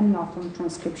translation and not on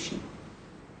transcription.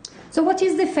 So what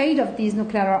is the fate of these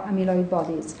nuclear amyloid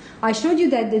bodies? I showed you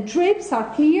that the drips are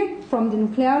cleared from the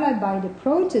nucleoli by the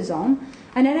proteasome,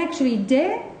 and then actually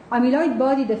the amyloid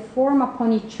body that form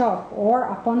upon heat shock or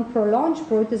upon prolonged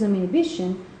proteasome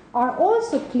inhibition are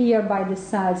also cleared by the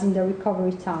cells in the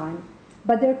recovery time.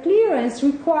 But their clearance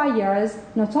requires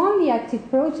not only active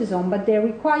proteasome, but they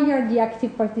require the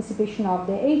active participation of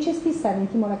the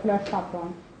HSP70 molecular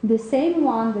chaperone, the same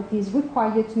one that is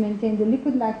required to maintain the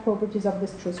liquid-like properties of the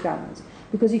stress granules.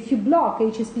 Because if you block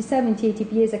HSP70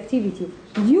 ATPase activity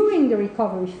during the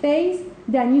recovery phase,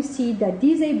 then you see that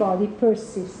this A body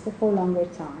persists for longer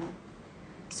time.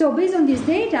 So based on this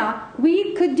data,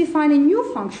 we could define a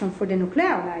new function for the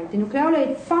nucleoli. The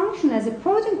nucleoli function as a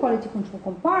protein quality control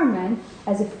compartment,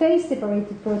 as a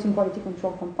phase-separated protein quality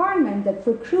control compartment that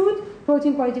recruit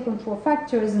protein quality control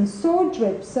factors and store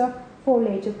drips for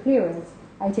later clearance.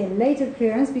 I say later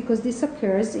clearance because this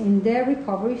occurs in the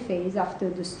recovery phase after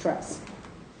the stress.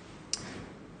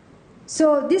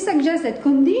 So this suggests that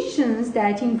conditions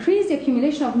that increase the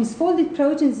accumulation of misfolded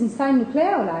proteins inside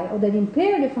nucleoli or that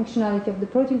impair the functionality of the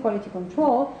protein quality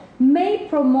control may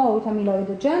promote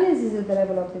amyloidogenesis at the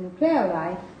level of the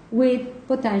nucleoli with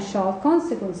potential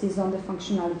consequences on the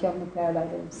functionality of nucleoli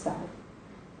themselves.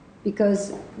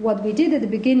 Because what we did at the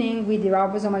beginning with the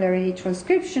ribosomal RNA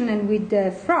transcription and with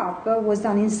the FRAP was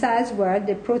done in cells where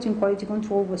the protein quality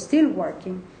control was still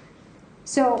working.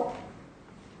 So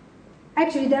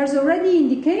actually, there's already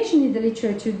indication in the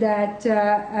literature that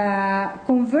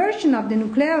conversion of the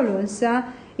nucleolus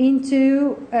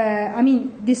into,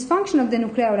 dysfunction of the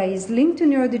nucleoli is linked to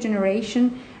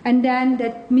neurodegeneration, and then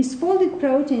that misfolded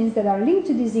proteins that are linked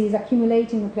to disease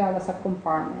accumulate in nucleolar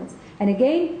subcompartments. And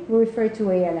again, we refer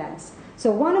to ALS.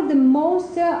 So one of the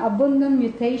most abundant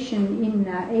mutations in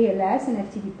ALS and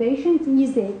FTD patients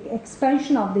is the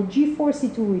expansion of the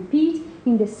G4C2 repeat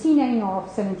in the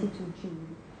C9orf72 gene.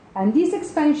 And this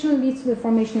expansion leads to the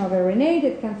formation of RNA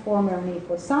that can form RNA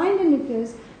foci in the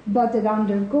nucleus, but that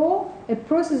undergo a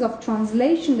process of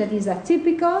translation that is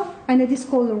atypical and that is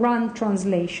called run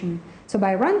translation. So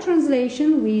by run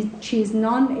translation, which is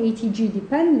non-ATG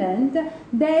dependent,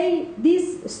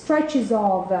 these stretches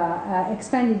of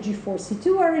expanded G4C2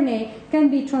 RNA can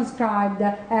be transcribed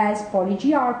as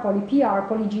poly-GR, poly-PR,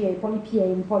 poly-GA, poly-PA,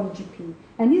 and poly-GP.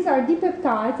 And these are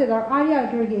dipeptides that are high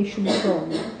aggregation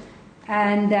prone.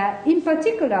 And in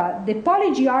particular, the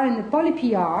poly-GR and the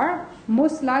poly-PR,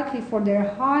 most likely for their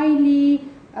high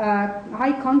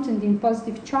content in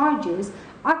positive charges,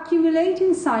 accumulate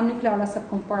inside nucleolar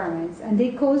subcompartments, and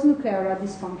they cause nuclear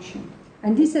dysfunction.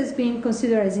 And this has been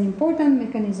considered as an important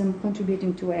mechanism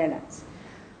contributing to ALS.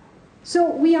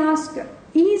 So we ask,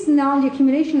 is now the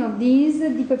accumulation of these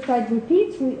dipeptide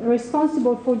repeats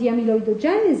responsible for the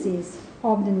amyloidogenesis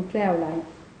of the nucleoli?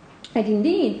 And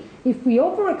indeed, if we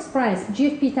overexpress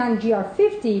GFP times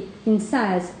GR50 in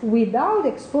cells without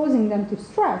exposing them to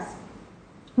stress,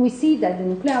 we see that the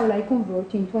nucleoli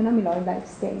convert into an amyloid-like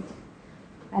state.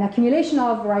 An accumulation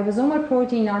of ribosomal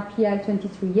protein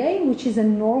RPL23A, which is a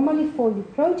normally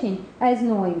folded protein, has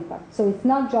no impact. So it's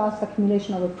not just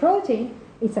accumulation of a protein,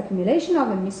 it's accumulation of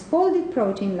a misfolded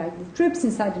protein like the TRIPS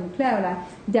inside the nucleoli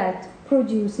that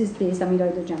produces this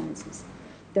amyloidogenesis.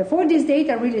 Therefore, this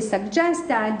data really suggests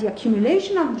that the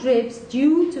accumulation of drips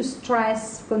due to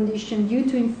stress condition, due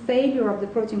to failure of the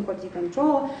protein quality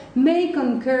control, may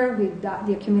concur with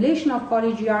the accumulation of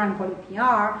poly-GR and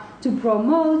poly-PR to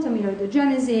promote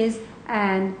amyloidogenesis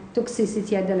and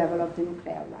toxicity at the level of the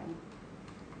nucleoli.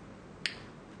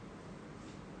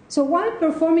 So while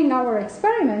performing our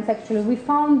experiments, actually, we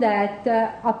found that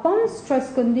upon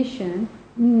stress condition,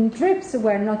 drips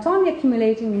were not only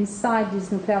accumulating inside these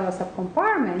nucleolar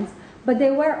subcompartments, but they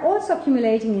were also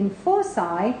accumulating in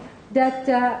foci that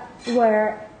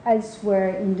were elsewhere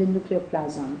in the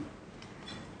nucleoplasm.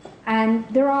 And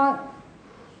there are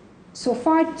so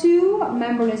far two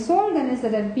membranous organelles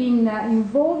that have been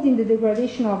involved in the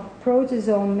degradation of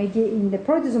in the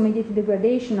proteasome-mediated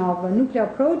degradation of nuclear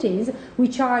proteins,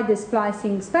 which are the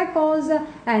splicing speckles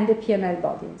and the PML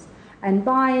bodies. And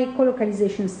by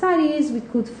colocalization studies, we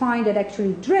could find that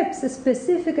actually drips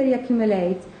specifically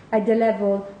accumulate at the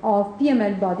level of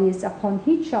PML bodies upon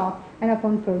heat shock and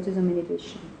upon proteasome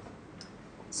inhibition.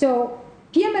 So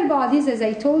PML bodies, as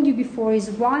I told you before, is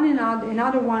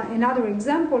another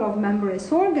example of membranous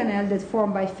organelle that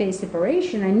form by phase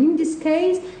separation. And in this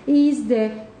case is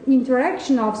the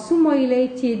interaction of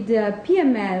sumo-related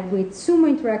PML with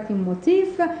sumo-interacting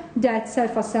motif that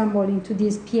self-assemble into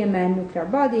these PML nuclear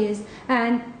bodies,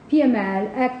 and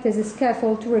PML act as a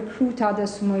scaffold to recruit other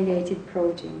sumo-related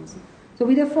proteins. So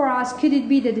we therefore ask, could it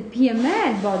be that the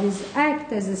PML bodies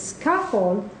act as a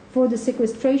scaffold for the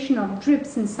sequestration of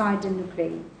drips inside the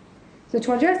nuclei? So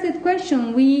to address that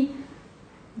question, we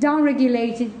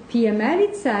downregulated PML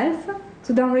itself.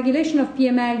 So downregulation of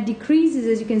PML decreases,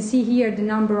 as you can see here, the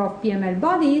number of PML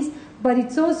bodies, but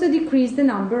it's also decreased the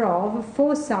number of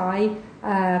foci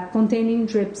containing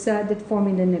drips that form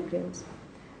in the nucleus.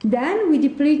 Then we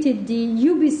depleted the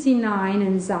UBC9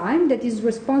 enzyme that is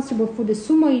responsible for the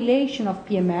sumoylation of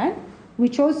PML,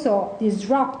 which also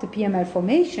disrupt the PML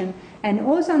formation. And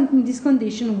also in this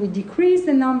condition, we decrease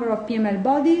the number of PML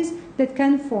bodies that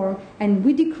can form, and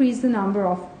we decrease the number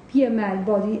of PML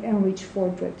body enriched for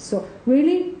drips. So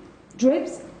really,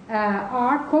 drips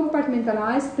are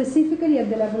compartmentalized specifically at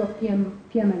the level of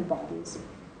PML bodies.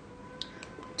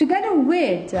 Together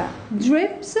with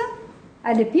drips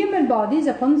at the PML bodies,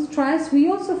 upon stress, we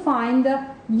also find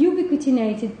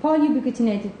ubiquitinated,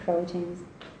 polyubiquitinated proteins.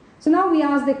 So now we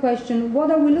ask the question,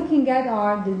 what are we looking at?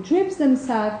 Are the drips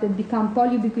themselves that become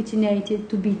polyubiquitinated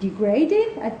to be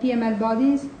degraded at PML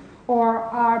bodies, or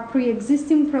are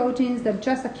pre-existing proteins that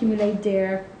just accumulate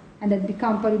there and that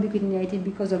become polyubiquitinated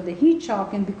because of the heat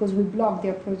shock and because we block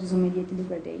their proteasome-mediated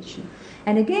degradation?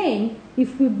 And again,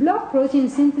 if we block protein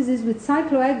synthesis with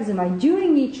cyclohexamide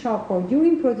during heat shock or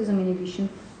during proteasome inhibition,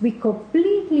 we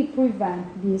completely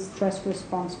prevent this stress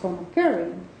response from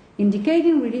occurring,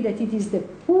 indicating really that it is the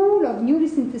pool of newly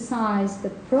synthesized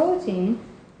protein,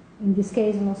 in this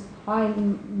case most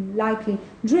highly likely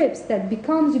drips, that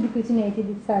becomes ubiquitinated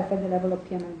itself at the level of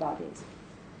PML bodies.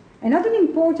 Another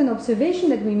important observation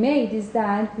that we made is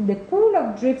that the pool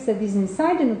of drips that is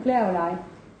inside the nucleoli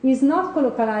is not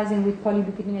colocalizing with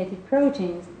polyubiquitinated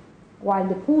proteins, while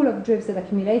the pool of drips that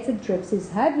accumulates at drips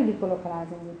is heavily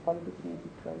colocalizing with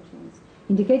polyubiquitinated proteins,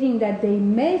 indicating that they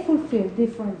may fulfill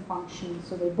different functions.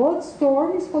 So they both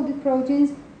store misfolded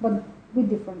proteins, but with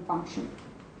different functions.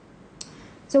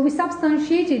 So we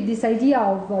substantiated this idea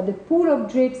of the pool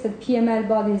of drips at PML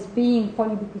bodies being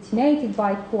polyubiquitinated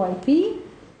by co-IP.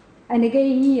 And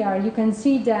again here you can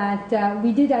see that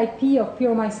we did IP of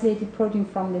pure methylated protein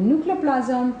from the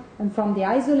nucleoplasm and from the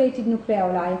isolated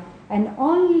nucleoli, and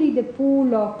only the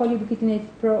pool of polyubiquitinated,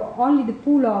 only the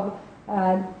pool of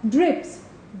drips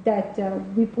that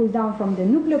we pull down from the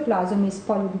nucleoplasm is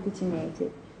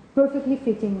polyubiquitinated, perfectly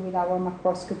fitting with our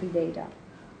macroscopy data.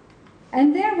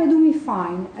 And there, what do we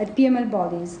find at PML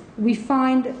bodies? We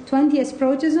find 20S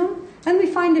proteasome, and we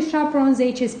find the chaperones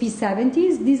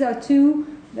HSP70s. These are two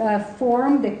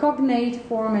forms, the cognate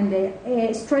form and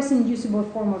the stress-inducible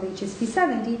form of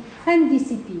HSP70, and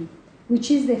DCP,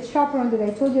 which is the chaperone that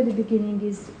I told you at the beginning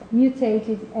is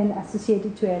mutated and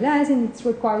associated to ALS, and it's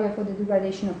required for the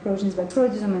degradation of proteins by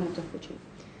proteasome and autophagy.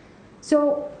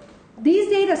 So these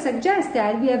data suggest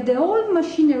that we have the whole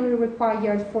machinery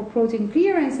required for protein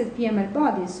clearance at PML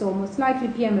bodies. So most likely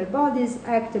PML bodies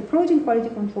act a protein quality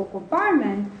control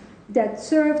compartment that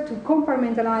serve to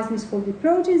compartmentalize misfolded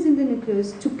proteins in the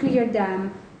nucleus to clear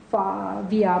them via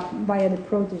the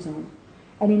proteasome.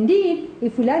 And indeed,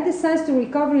 if we let the cells to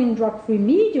recover in drug-free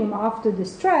medium after the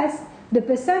stress, the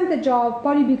percentage of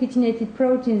polybutyrated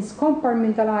proteins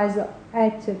compartmentalized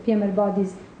at PML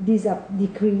bodies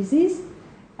decreases,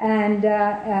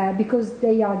 and because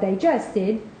they are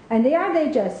digested, and they are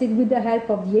digested with the help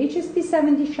of the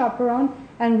HSP70 chaperone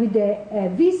and with the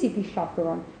VCP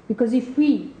chaperone. Because if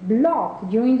we block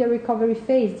during the recovery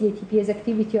phase the ATPase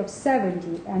activity of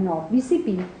 70 and of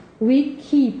VCP, we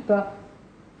keep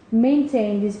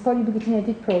maintain these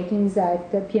polybutyrated proteins at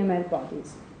the PML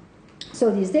bodies. So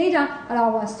these data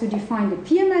allow us to define the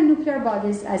PML nuclear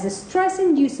bodies as a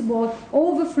stress-inducible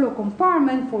overflow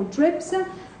compartment for DRIPs,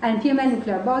 and PML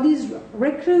nuclear bodies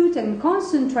recruit and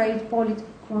concentrate protein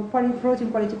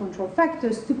quality control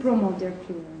factors to promote their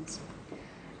clearance.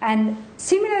 And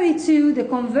similarly to the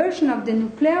conversion of the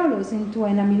nucleolus into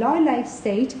an amyloid-like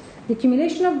state, the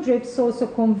accumulation of DRIPs also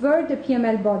convert the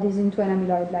PML bodies into an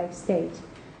amyloid-like state.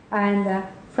 And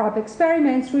FRAP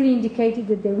experiments really indicated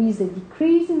that there is a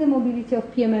decrease in the mobility of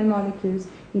PML molecules,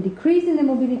 a decrease in the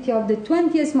mobility of the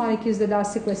 20S molecules that are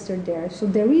sequestered there. So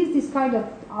there is this kind of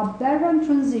aberrant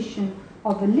transition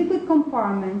of a liquid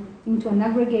compartment into an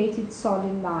aggregated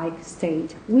solid-like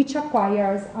state, which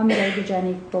acquires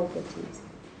amyloidogenic properties.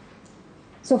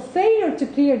 So failure to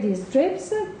clear these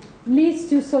DRIPs leads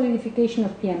to solidification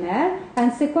of PML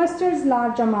and sequesters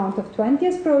large amount of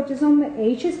 20S proteasome,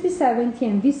 HSP70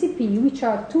 and VCP, which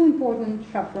are two important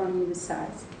chaperones in the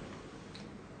cells.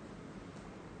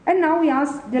 And now we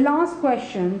ask the last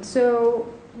question.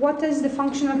 So what is the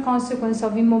functional consequence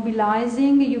of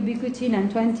immobilizing ubiquitin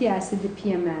and 20S at the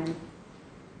PML?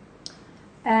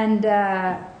 And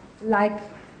like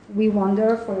we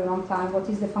wonder for a long time, what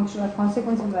is the functional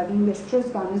consequence of having the stress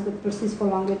gunners that persist for a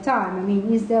longer time? I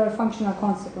mean, is there a functional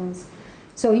consequence?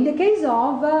 So in the case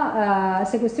of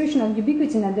sequestration of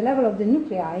ubiquitin at the level of the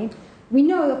nuclei, we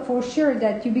know for sure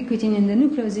that ubiquitin in the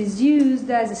nucleus is used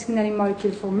as a signaling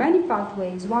molecule for many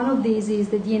pathways. One of these is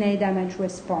the DNA damage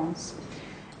response.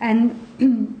 And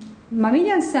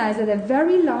mammalian cells that have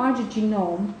very large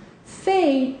genome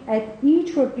fail at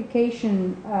each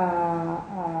replication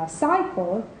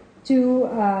cycle to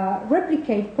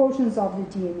replicate portions of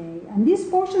the DNA. And these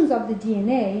portions of the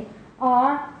DNA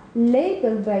are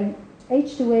labeled by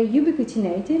H2A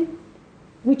ubiquitinated,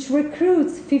 which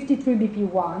recruits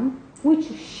 53BP1,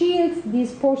 which shields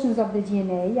these portions of the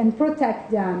DNA and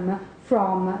protect them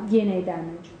from DNA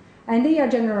damage. And they are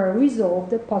generally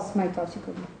resolved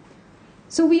post-mitotically.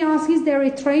 So we ask, is there a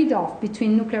trade-off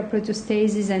between nuclear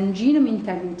proteostasis and genome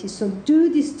integrity? So do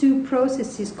these two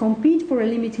processes compete for a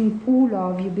limiting pool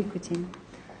of ubiquitin?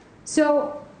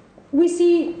 So we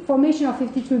see formation of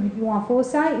 53BP1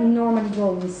 foci in normally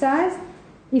growing cells.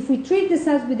 If we treat the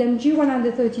cells with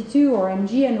MG132 or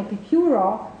MG-NOP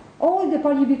puro, all the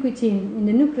polyubiquitin in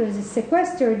the nucleus is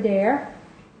sequestered there,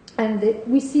 and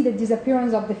we see the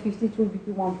disappearance of the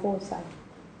 53BP1 foci.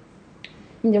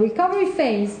 In the recovery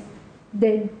phase,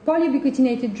 the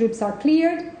polyubiquitinated DRIPs are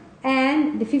cleared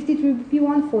and the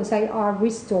 53BP1 foci are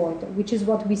restored, which is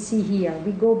what we see here.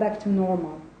 We go back to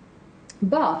normal.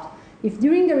 But if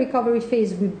during the recovery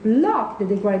phase we block the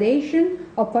degradation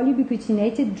of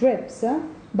polyubiquitinated DRIPs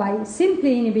by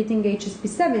simply inhibiting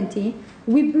HSP70,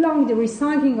 we block the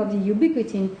recycling of the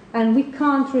ubiquitin and we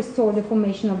can't restore the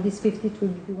formation of this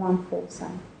 53BP1 foci.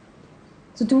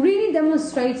 So to really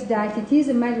demonstrate that it is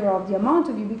a matter of the amount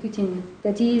of ubiquitin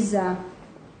that is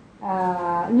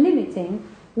limiting,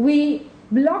 we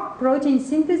block protein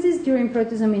synthesis during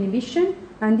proteasome inhibition,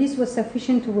 and this was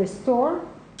sufficient to restore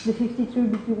the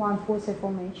 53BP1 foci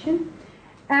formation.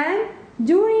 And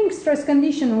during stress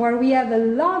condition where we have a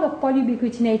lot of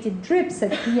polyubiquitinated DRIPs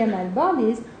at PML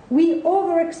bodies, we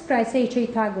overexpress HA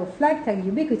tag or flag tag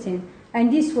ubiquitin,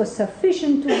 and this was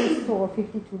sufficient to restore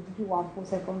 52BP1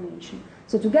 foci formation.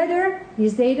 So together,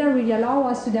 these data really allow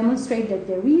us to demonstrate that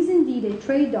there is indeed a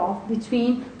trade-off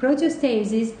between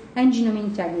proteostasis and genome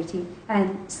integrity,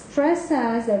 and stress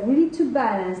cells are really to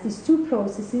balance these two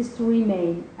processes to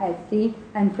remain healthy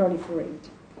and proliferate.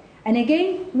 And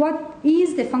again, what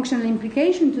is the functional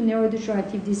implication to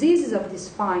neurodegenerative diseases of this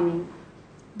finding?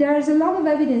 There is a lot of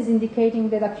evidence indicating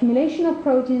that accumulation of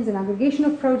proteins and aggregation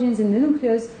of proteins in the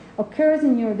nucleus occurs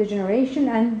in neurodegeneration,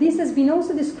 and this has been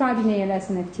also described in ALS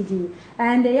and FTD.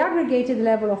 And the aggregated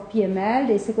level of PML,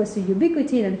 they sequester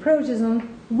ubiquitin and proteasome,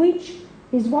 which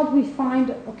is what we find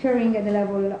occurring at the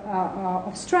level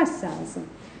of stress cells.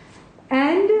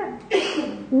 And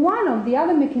one of the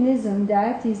other mechanisms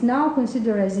that is now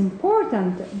considered as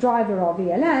important driver of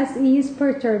ALS is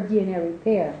perturbed DNA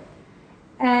repair.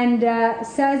 And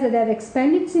cells that have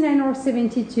expanded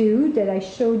C9orf72 that I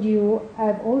showed you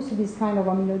have also this kind of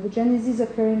amyloidogenesis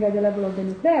occurring at the level of the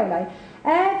nucleoli,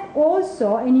 have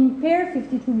also an impaired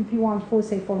 52BP1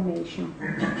 foci formation.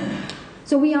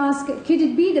 So we ask, could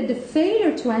it be that the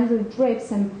failure to handle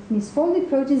drips and misfolded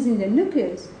proteins in the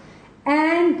nucleus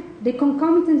and the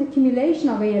concomitant accumulation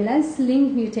of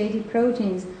ALS-linked mutated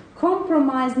proteins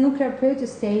compromise nuclear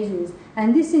proteostasis,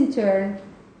 and this in turn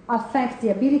affects the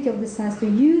ability of the cells to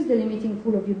use the limiting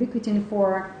pool of ubiquitin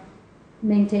for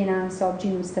maintenance of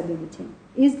genome stability?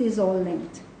 Is this all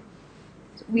linked?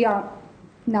 We are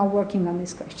now working on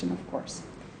this question, of course.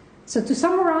 So to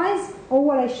summarize all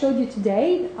what I showed you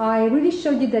today, I really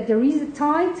showed you that there is a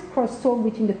tight crosstalk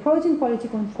between the protein quality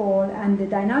control and the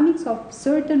dynamics of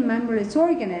certain membranous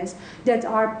organisms that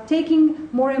are taking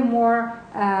more and more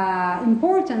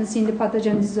importance in the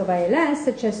pathogenesis of ALS,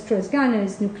 such as stress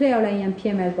granules, nucleoli, and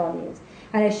PML bodies.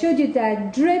 And I showed you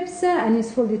that drips and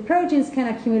misfolded proteins can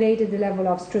accumulate at the level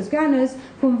of stress granules,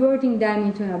 converting them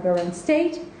into an aberrant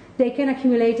state. They can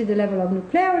accumulate at the level of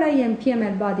nucleoli and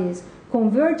PML bodies,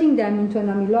 converting them into an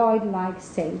amyloid-like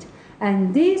state.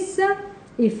 And this,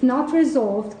 if not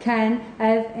resolved, can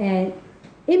have an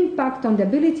impact on the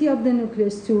ability of the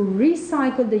nucleus to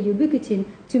recycle the ubiquitin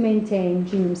to maintain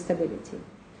genome stability.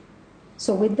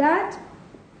 So with that,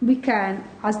 we can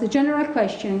ask the general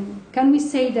question, can we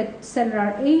say that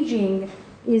cellular aging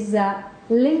is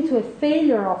linked to a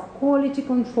failure of quality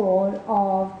control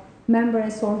of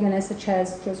membranous organelles such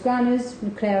as stress granules,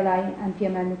 nucleoli, and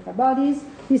PML nuclear bodies?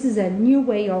 This is a new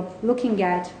way of looking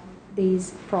at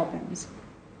these problems.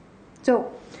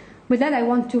 So with that, I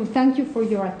want to thank you for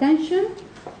your attention.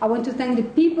 I want to thank the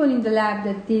people in the lab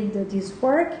that did this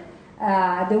work.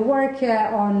 The work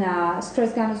on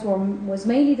stress granules was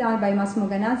mainly done by Massimo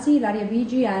Ganazzi, Ilaria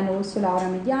Bigi, and also Laura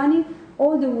Mediani.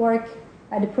 All the work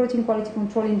at the protein quality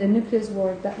control in the nucleus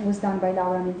was done by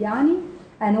Laura Mediani.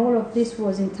 And all of this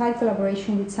was in tight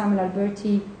collaboration with Samuel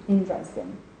Alberti in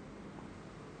Dresden.